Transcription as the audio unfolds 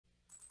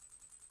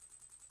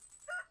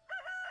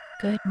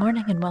Good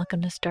morning and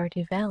welcome to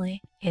Stardew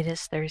Valley. It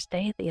is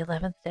Thursday, the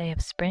 11th day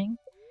of spring,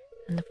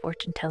 and the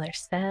fortune teller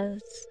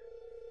says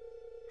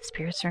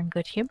spirits are in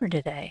good humor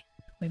today.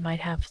 We might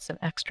have some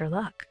extra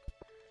luck.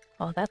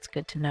 Well, that's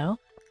good to know.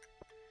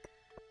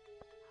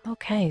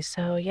 Okay,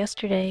 so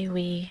yesterday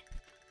we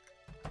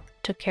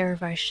took care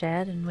of our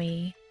shed and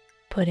we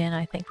put in,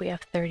 I think we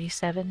have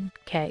 37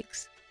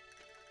 kegs.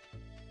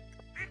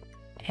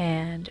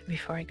 And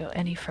before I go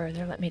any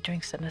further, let me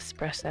drink some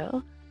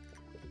espresso.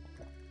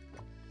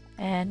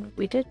 And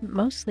we did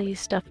mostly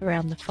stuff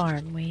around the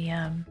farm. We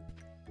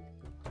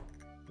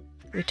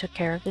took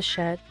care of the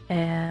shed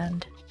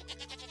and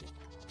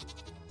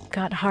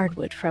got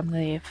hardwood from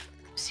the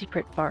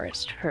secret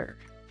forest for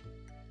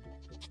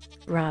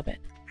Robin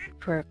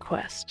for a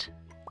quest.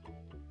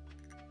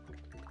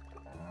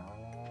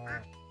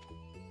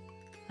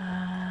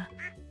 And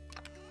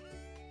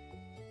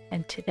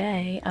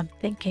today I'm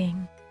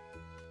thinking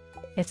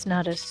it's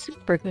not a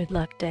super good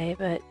luck day,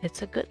 but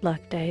it's a good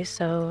luck day,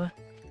 so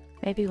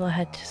maybe we'll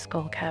head to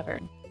Skull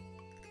Cavern.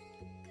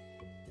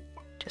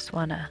 Just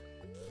wanna...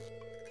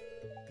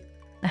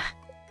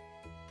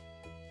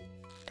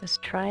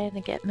 just trying to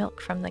get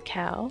milk from the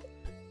cow.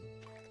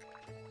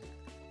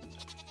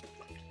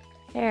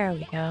 There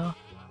we go.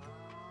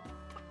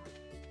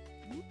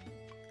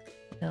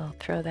 We'll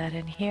throw that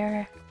in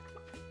here.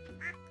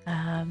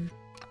 We'll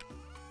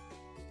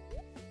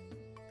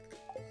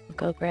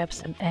go grab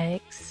some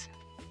eggs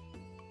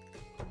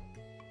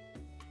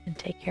and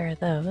take care of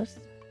those.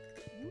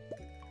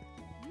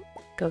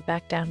 Go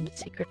back down to the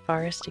secret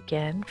forest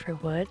again for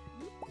wood.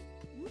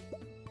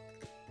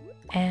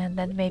 And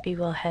then maybe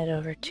we'll head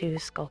over to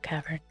Skull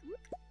Cavern.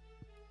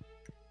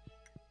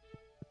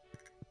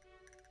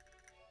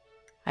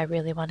 I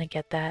really want to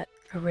get that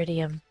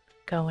iridium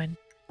going.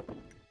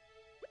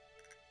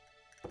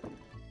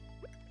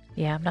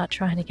 Yeah, I'm not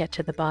trying to get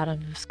to the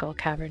bottom of Skull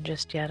Cavern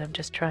just yet. I'm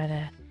just trying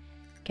to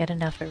get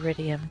enough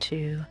iridium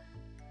to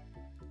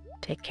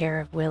take care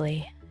of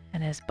Willy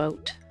and his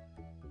boat.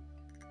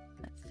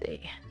 Let's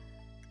see.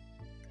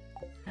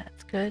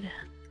 That's good.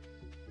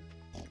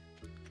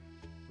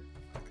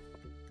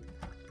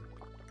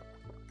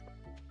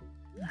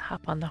 I'll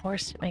hop on the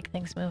horse to make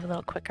things move a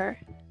little quicker.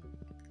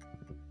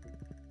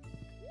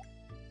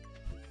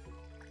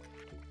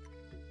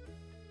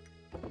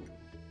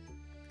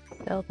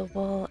 Sell the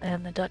wool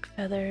and the duck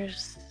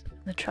feathers,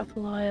 the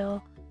truffle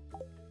oil.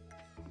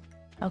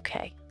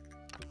 Okay.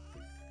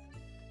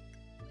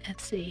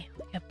 Let's see.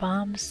 We got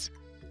bombs,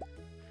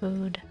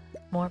 food,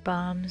 more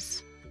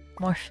bombs,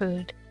 more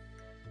food.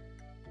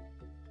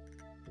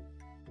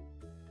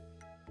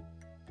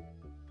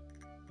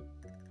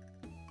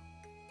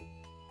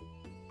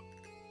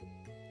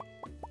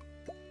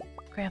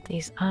 Grab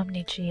these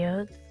Omni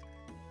Geodes.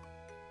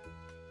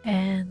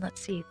 And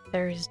let's see,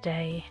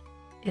 Thursday.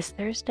 Is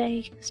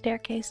Thursday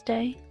staircase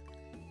day?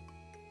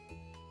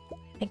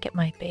 I think it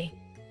might be.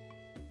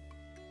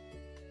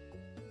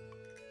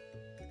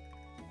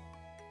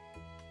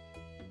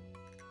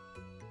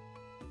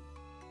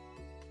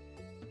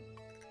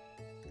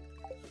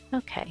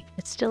 Okay,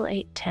 it's still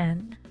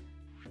 8:10,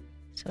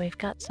 so we've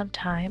got some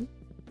time.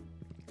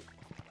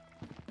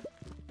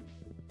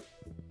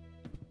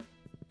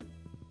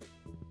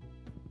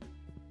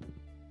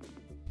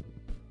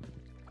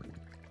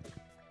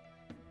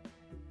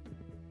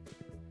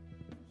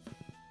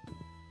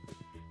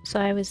 So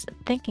I was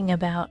thinking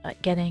about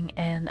getting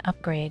an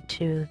upgrade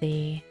to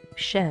the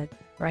shed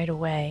right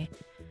away,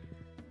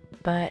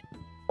 but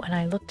when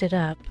I looked it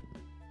up,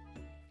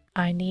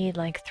 I need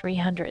like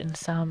 300 and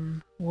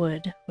some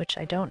wood, which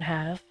I don't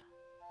have.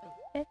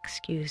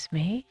 Excuse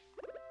me.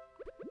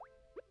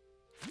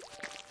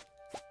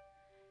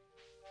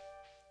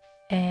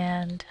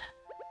 And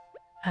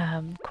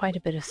quite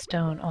a bit of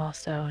stone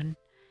also, and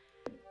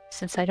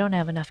since I don't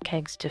have enough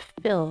kegs to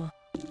fill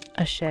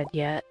a shed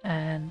yet,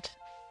 and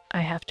I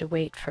have to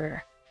wait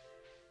for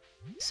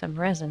some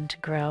resin to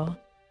grow,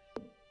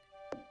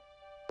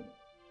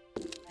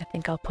 I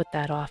think I'll put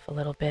that off a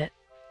little bit.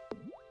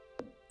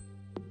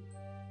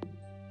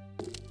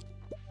 It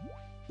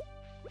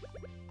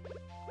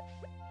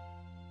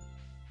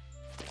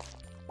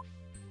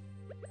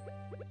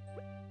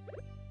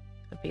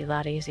would be a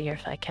lot easier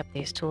if I kept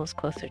these tools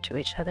closer to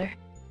each other.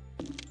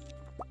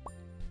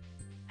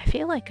 I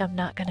feel like I'm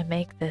not going to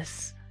make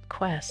this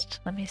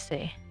quest. Let me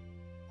see.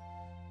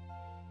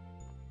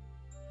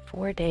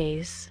 4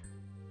 days,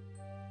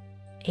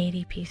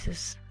 80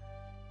 pieces,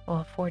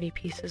 well, 40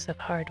 pieces of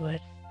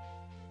hardwood.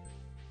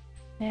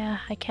 Yeah,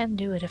 I can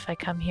do it if I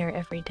come here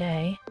every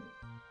day.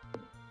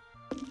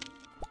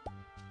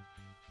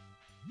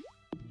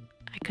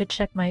 I could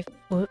check my,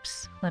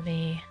 whoops, let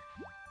me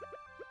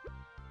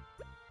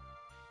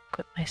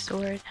equip my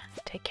sword,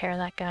 take care of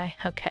that guy.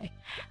 Okay,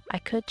 I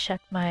could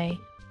check my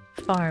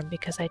farm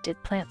because I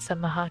did plant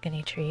some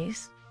mahogany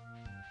trees.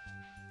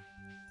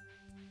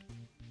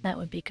 That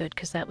would be good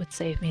because that would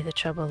save me the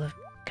trouble of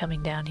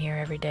coming down here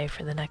every day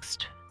for the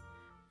next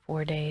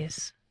 4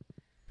 days.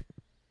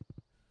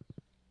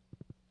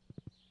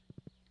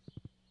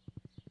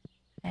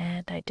 And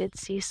And I did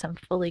see some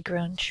fully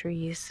grown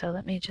trees, so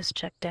let me just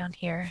check down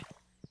here.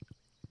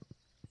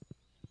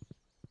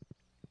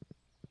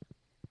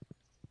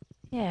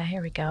 Yeah,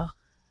 here we go.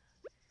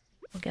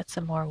 We'll get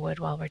some more wood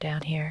while we're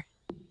down here.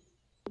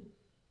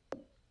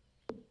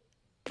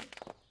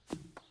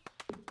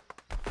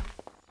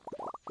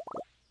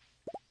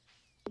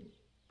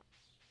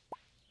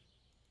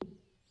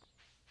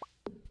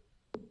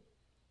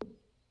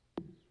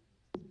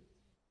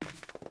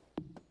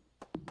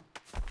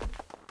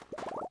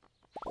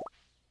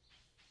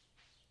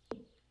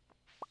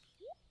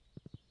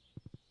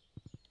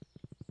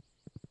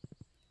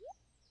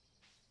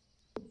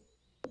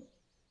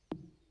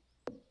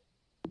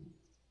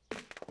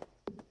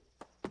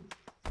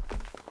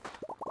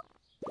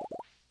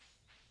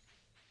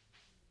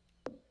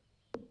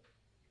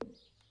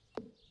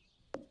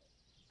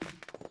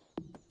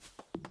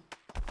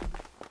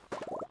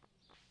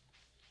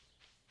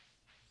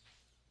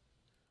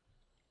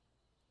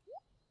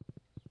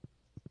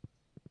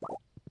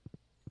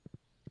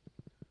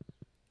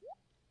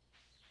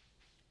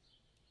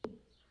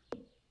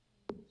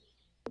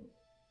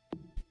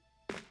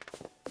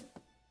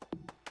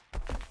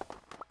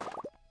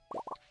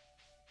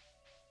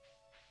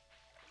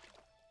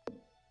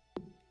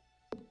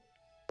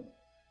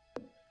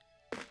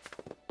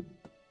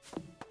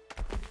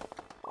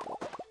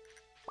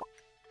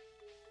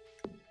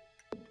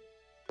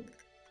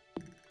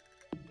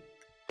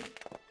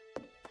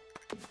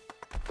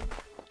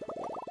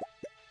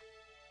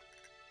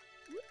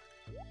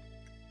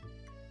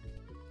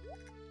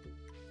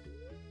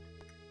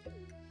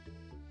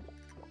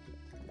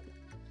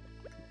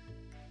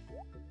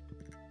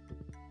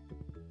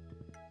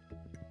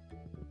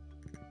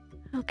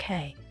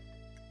 Okay.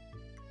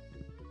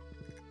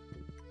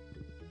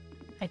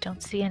 I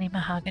don't see any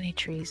mahogany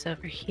trees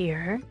over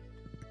here.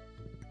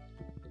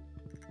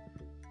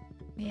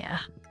 Yeah.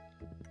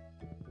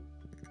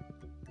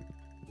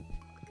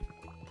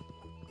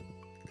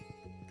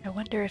 I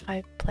wonder if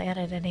I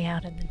planted any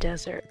out in the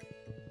desert.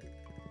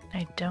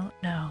 I don't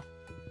know.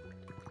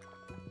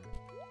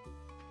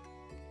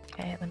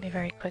 Okay, let me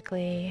very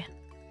quickly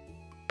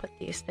put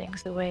these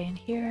things away in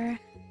here.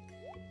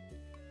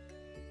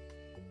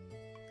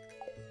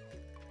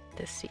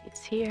 The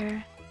seeds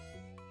here.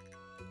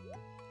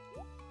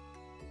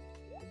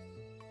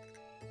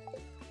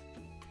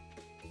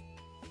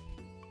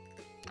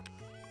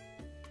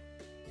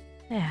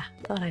 Yeah,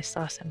 thought I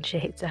saw some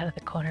jades out of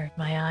the corner of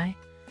my eye.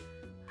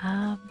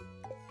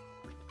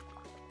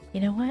 You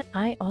know what?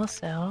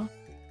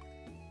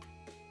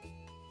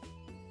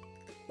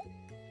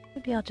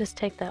 Maybe I'll just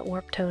take that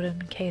warp totem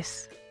in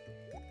case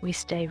we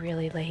stay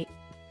really late.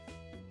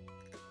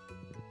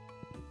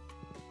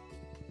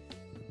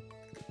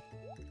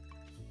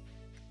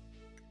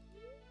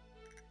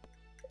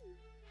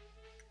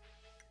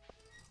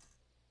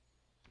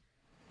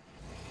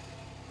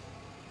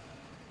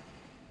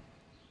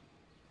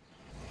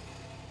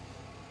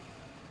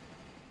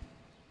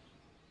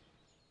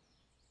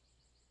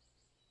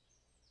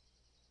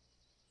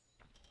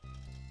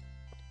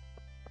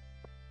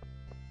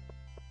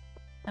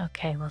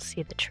 Okay, we'll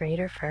see the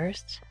trader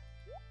first.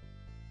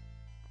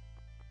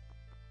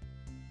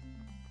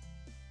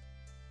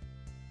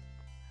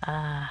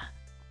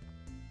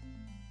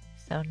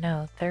 So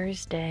no,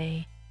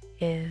 Thursday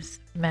is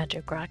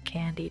Magic Rock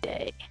Candy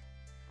Day.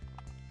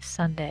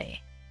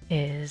 Sunday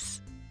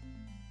is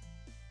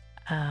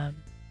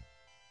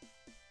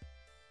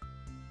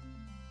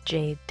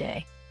Jade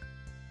Day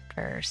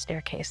for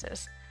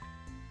staircases.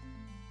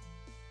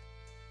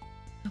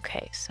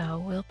 Okay, so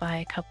we'll buy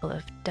a couple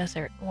of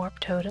desert warp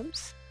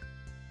totems.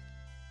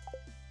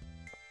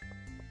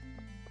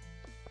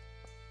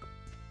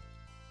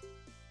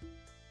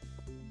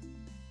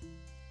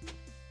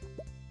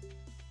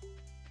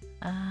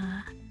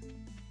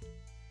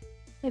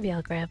 Maybe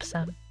I'll grab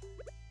some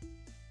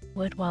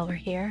wood while we're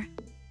here.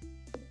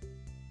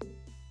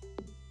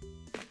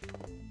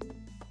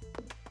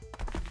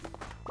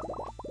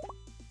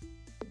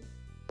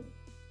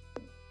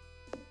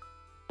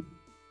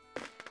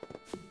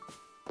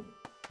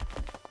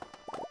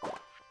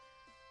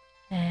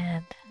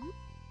 And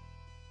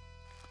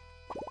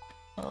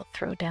we'll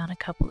throw down a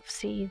couple of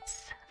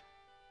seeds.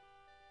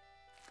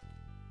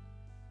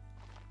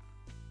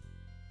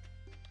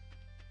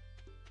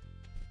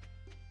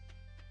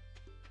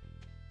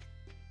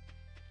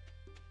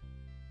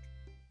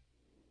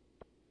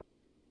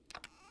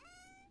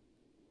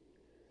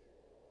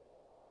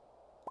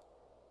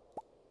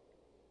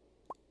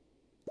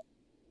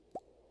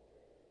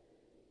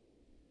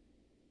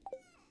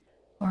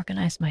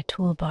 Organize my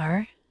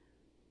toolbar.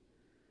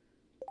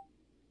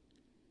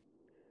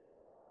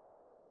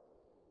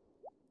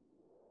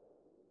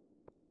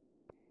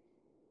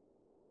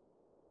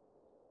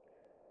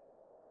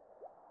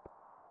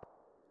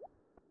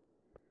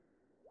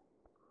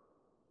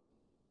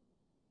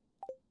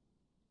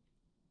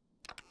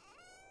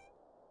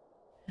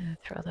 And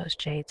throw those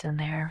jades in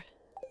there.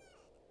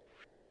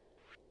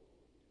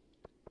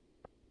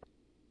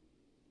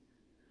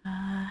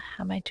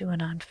 How am I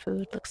doing on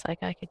food? Looks like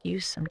I could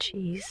use some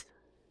cheese.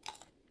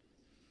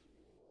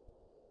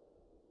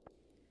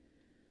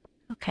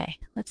 Okay,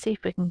 let's see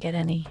if we can get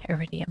any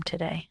iridium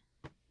today.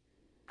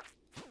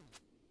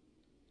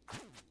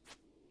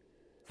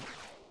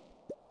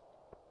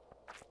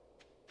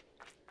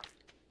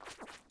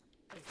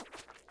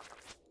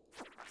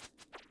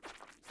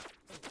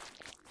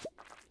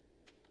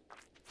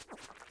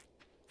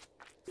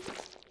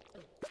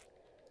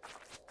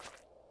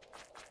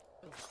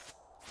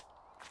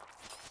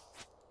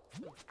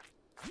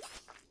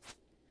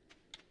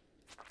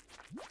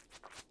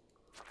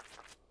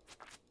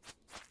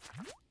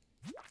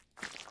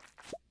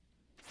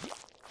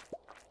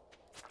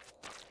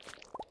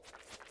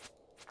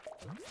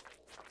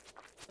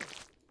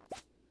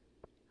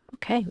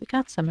 Okay, we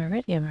got some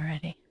iridium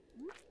already.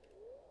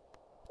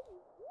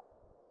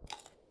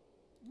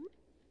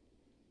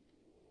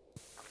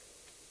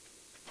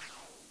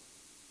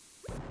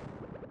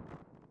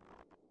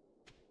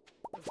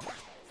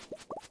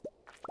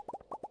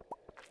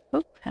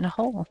 Oop, and a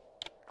hole.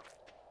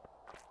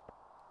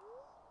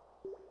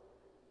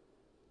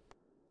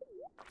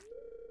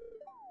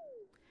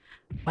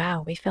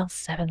 Wow, we fell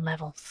 7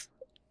 levels.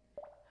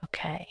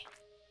 Okay.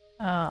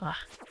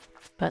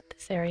 But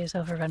this area is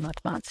overrun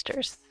with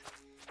monsters.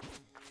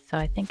 So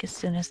I think as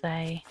soon as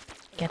I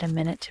get a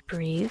minute to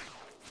breathe,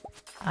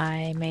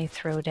 I may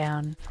throw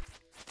down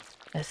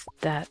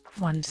that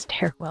one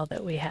stairwell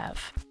that we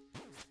have.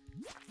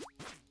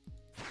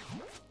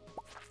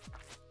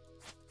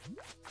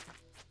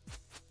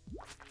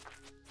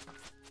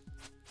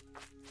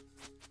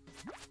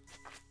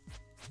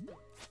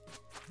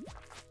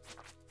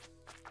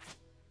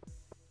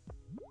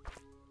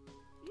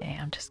 Okay,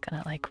 I'm just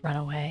gonna like run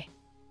away.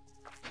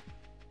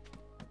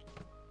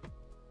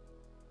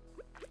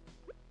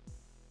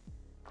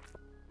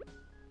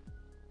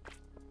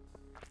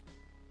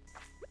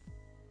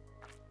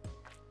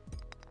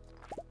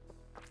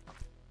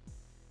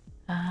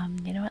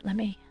 You know what, let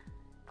me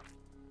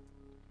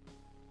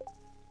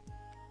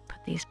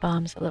put these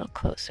bombs a little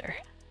closer.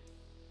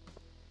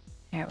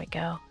 There we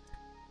go.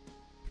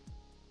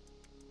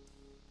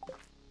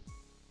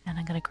 And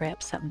I'm gonna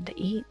grab something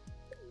to eat.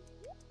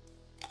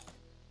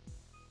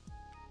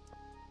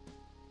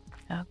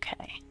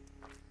 Okay.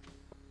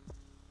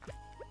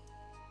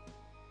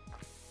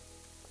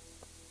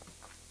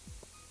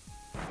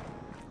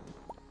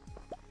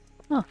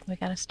 Oh, we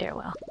got a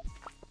stairwell.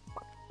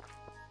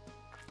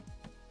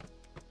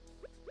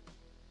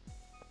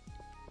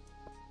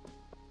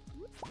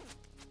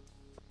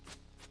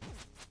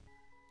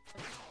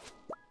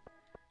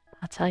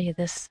 I'll tell you,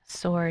 this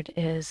sword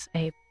is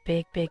a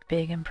big, big,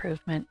 big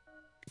improvement.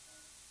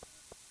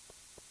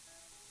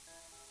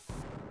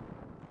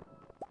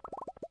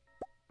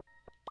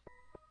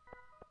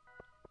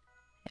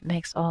 It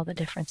makes all the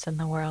difference in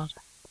the world.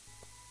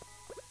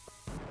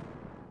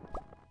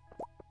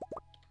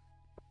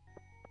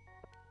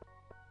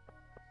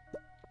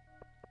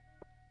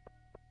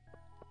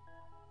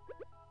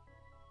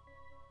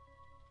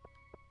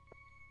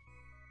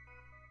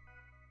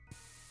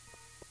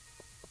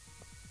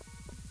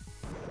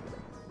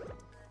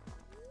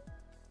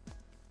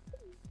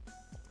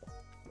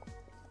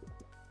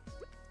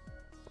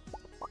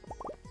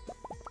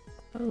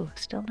 Ooh,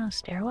 still no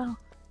stairwell?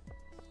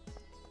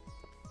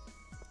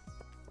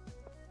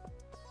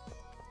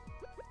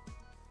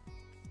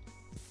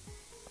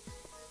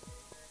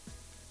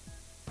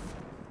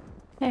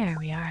 There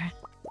we are.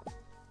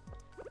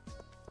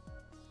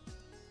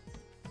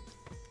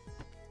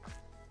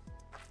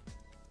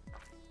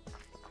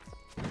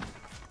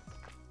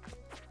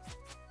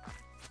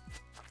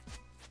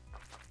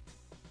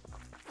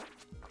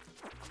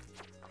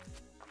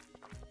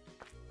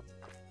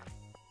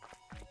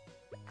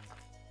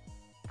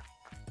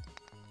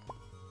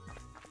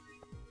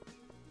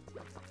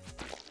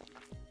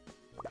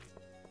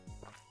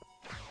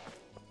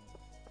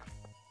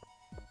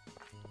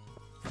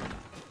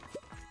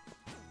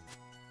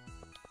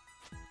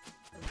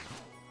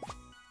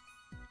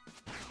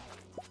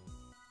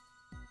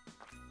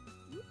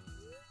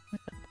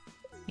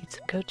 Eat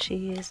some goat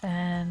cheese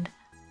and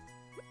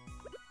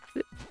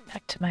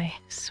back to my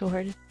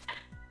sword.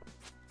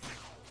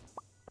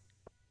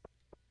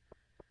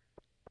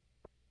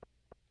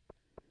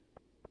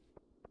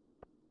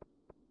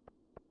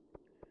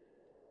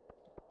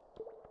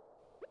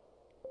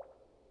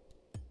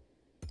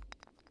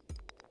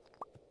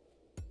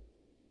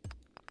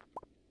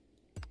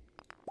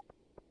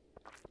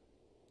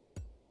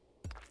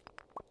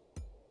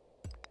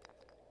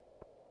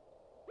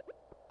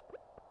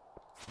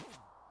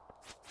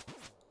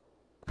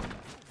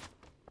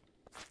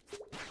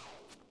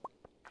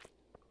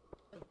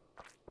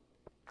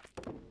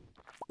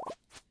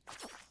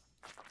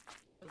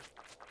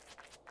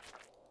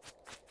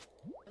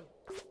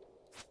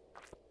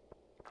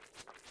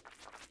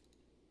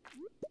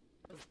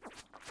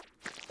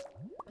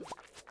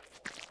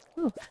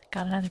 Ooh,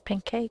 got another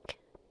pink cake.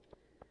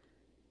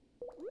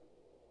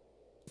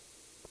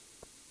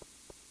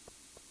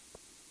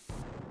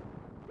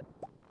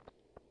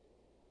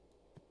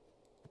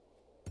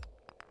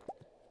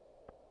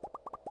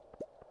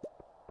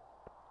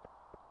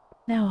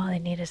 Now all I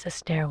need is a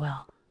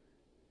stairwell.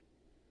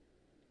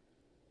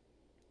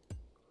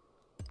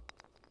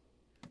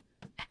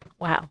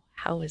 Wow,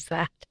 how was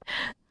that?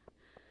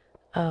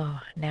 Oh,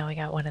 now we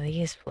got one of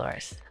these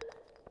floors.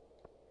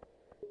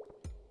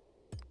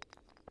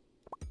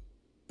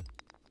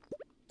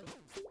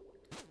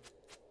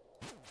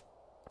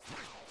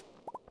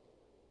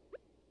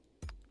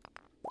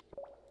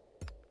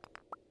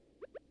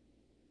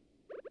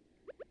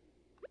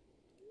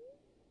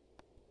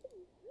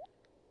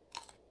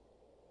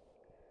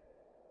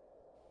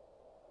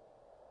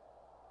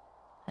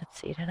 Let's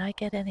see, did I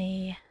get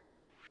any?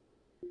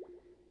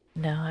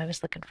 No, I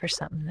was looking for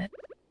something that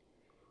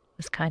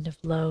was kind of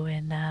low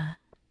in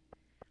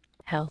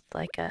health,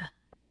 like a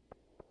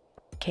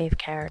cave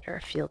carrot or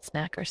a field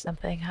snack or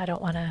something. I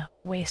don't want to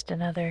waste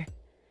another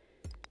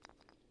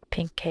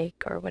pink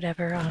cake or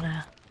whatever on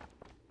a,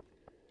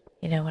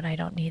 when I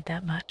don't need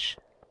that much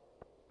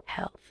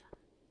health.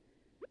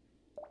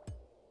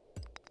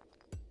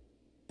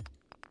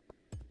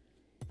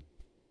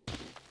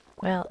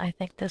 Well, I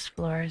think this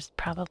floor is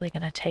probably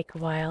going to take a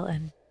while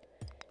and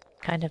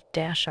kind of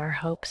dash our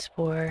hopes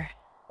for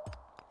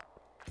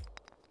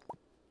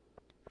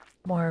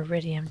more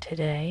iridium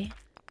today.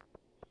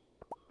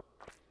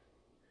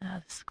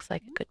 This looks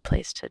like a good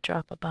place to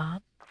drop a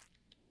bomb.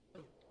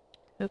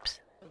 Oops.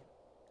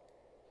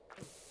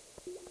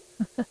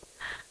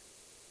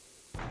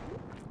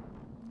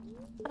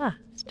 Ah,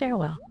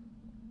 stairwell.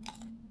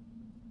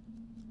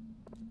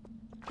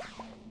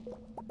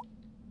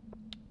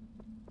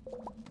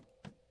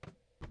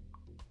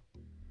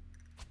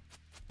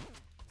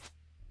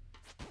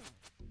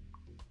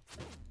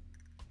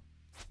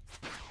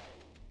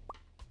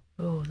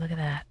 Ooh, look at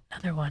that.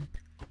 Another one.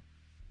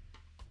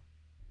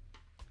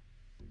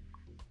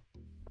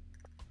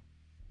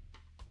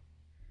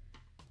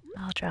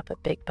 I'll drop a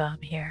big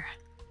bomb here.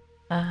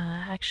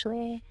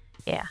 Actually,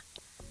 yeah.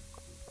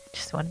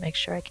 Just want to make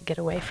sure I can get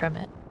away from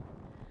it.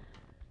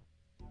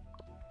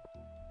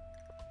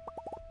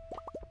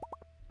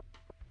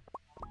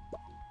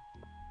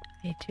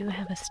 I do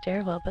have a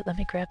stairwell, but let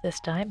me grab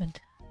this diamond.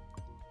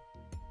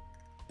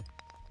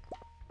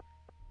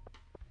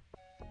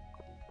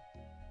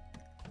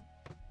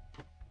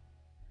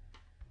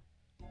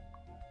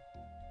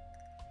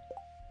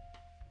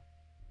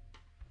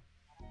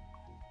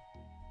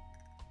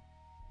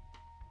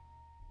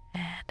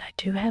 And I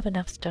do have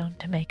enough stone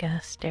to make a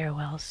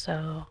stairwell,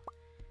 so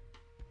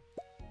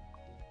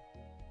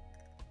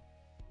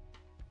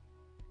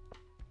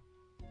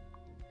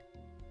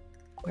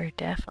we're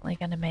definitely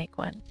going to make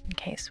one in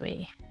case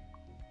we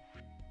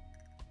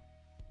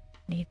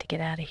need to get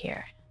out of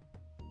here.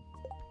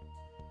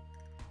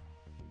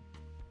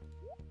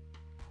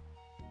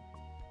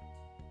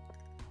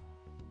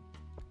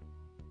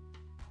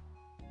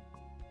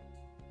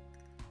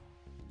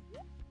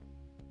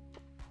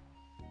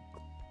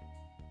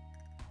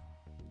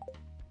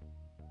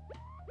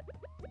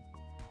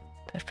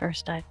 But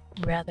first I'd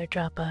rather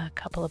drop a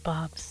couple of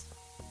bombs.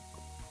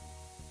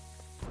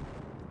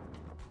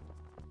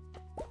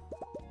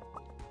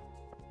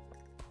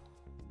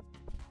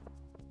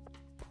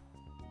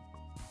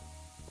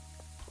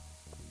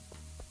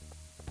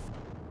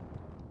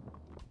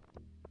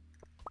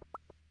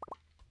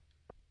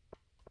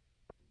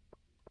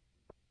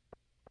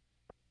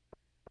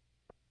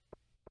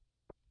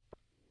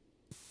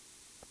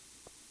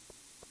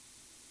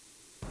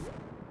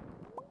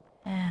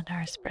 And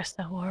our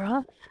espresso wore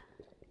off.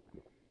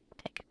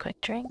 Take a quick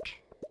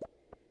drink.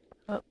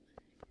 Oh,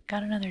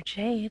 got another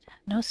jade.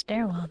 No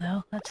stairwell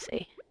though. Let's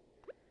see.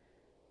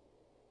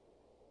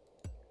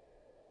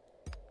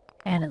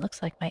 And it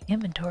looks like my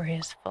inventory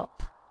is full.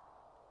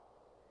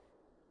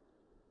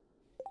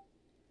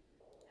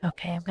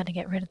 Okay, I'm gonna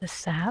get rid of the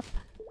sap.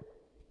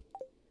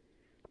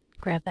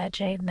 Grab that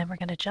jade and then we're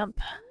gonna jump.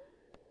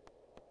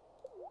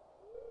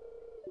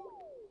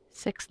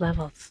 6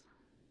 levels.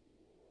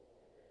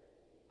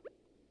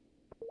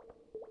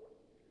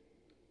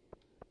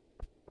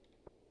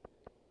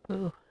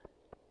 Ooh.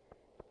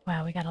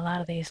 Wow, we got a lot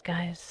of these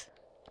guys.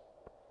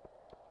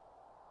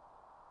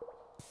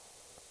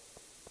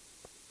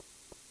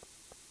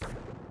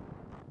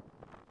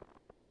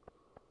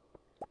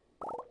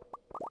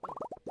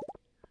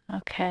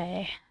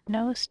 Okay,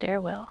 no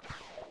stairwell.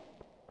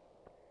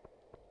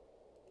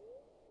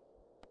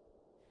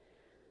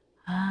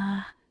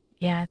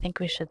 Yeah, I think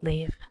we should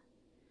leave.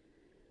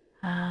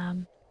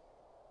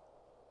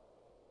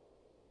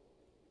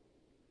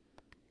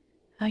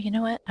 Oh, you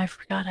know what? I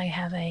forgot I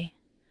have a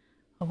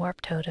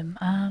warp totem.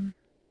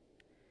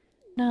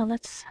 No,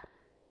 let's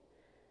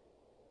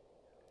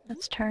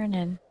turn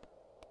and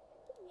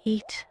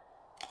eat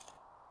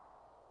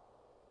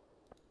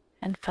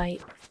and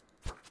fight.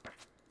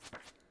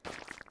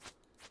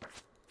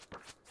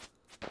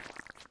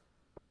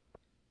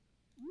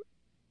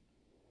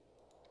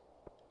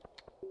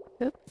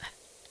 Oop.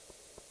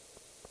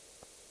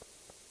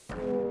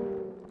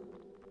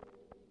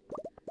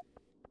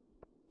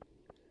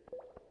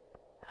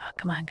 Oh,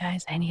 come on,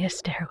 guys. I need a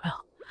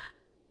stairwell.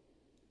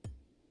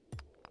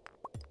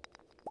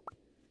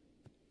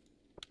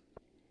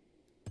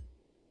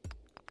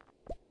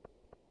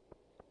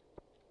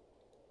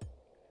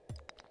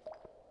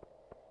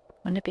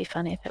 Wouldn't it be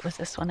funny if it was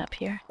this one up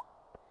here?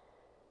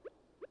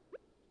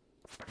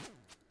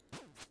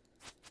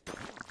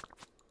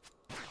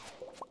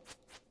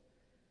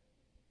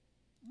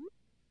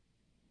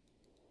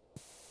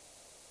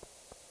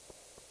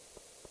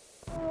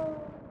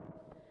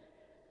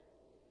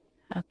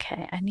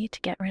 Okay, I need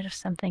to get rid of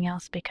something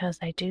else because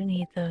I do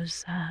need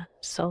those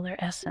solar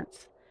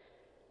essence.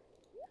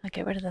 I'll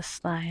get rid of the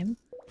slime.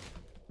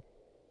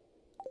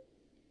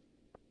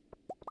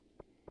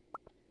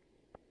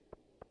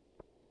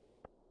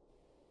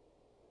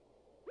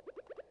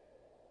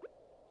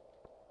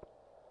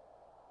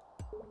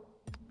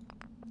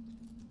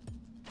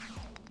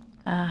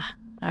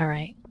 All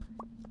right.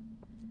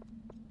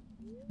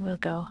 We'll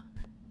go.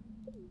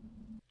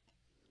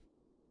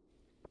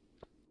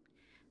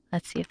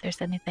 Let's see if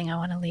there's anything I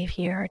want to leave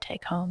here or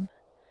take home.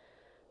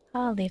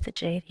 I'll leave the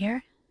jade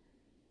here.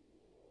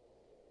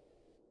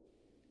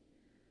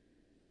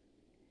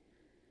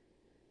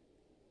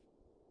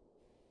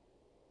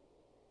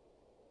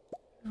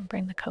 I'll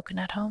bring the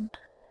coconut home.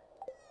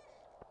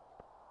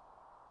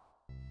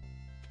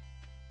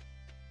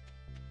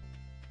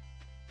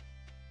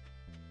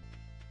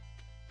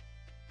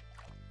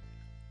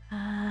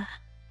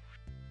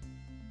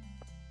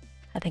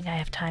 I think I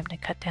have time to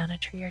cut down a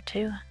tree or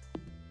two.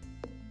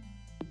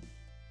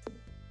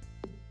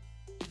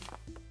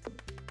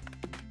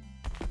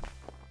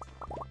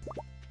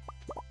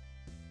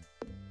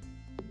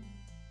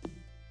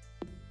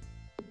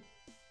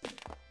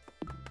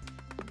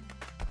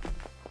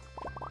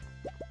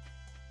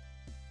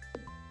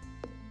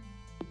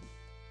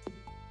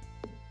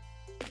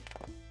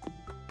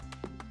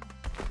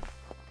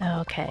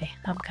 Okay,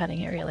 I'm cutting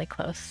it really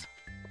close.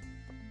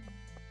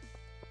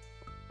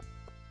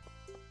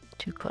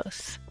 Too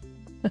close.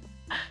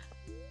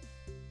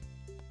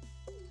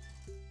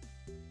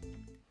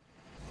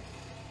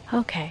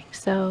 Okay,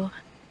 so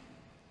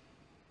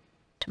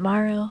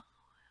tomorrow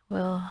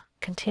we'll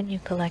continue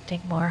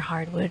collecting more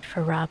hardwood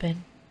for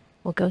Robin.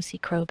 We'll go see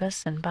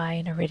Krobus and buy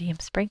an iridium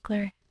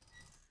sprinkler.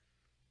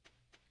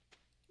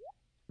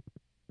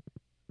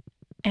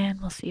 And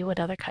we'll see what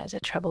other kinds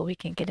of trouble we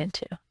can get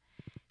into.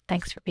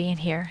 Thanks for being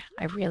here.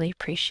 I really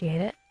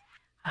appreciate it.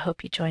 I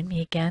hope you join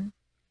me again.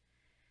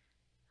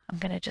 I'm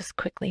going to just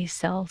quickly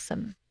sell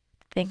some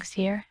things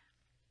here.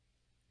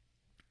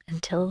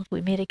 Until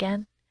we meet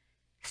again,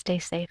 stay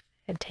safe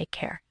and take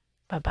care.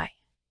 Bye-bye.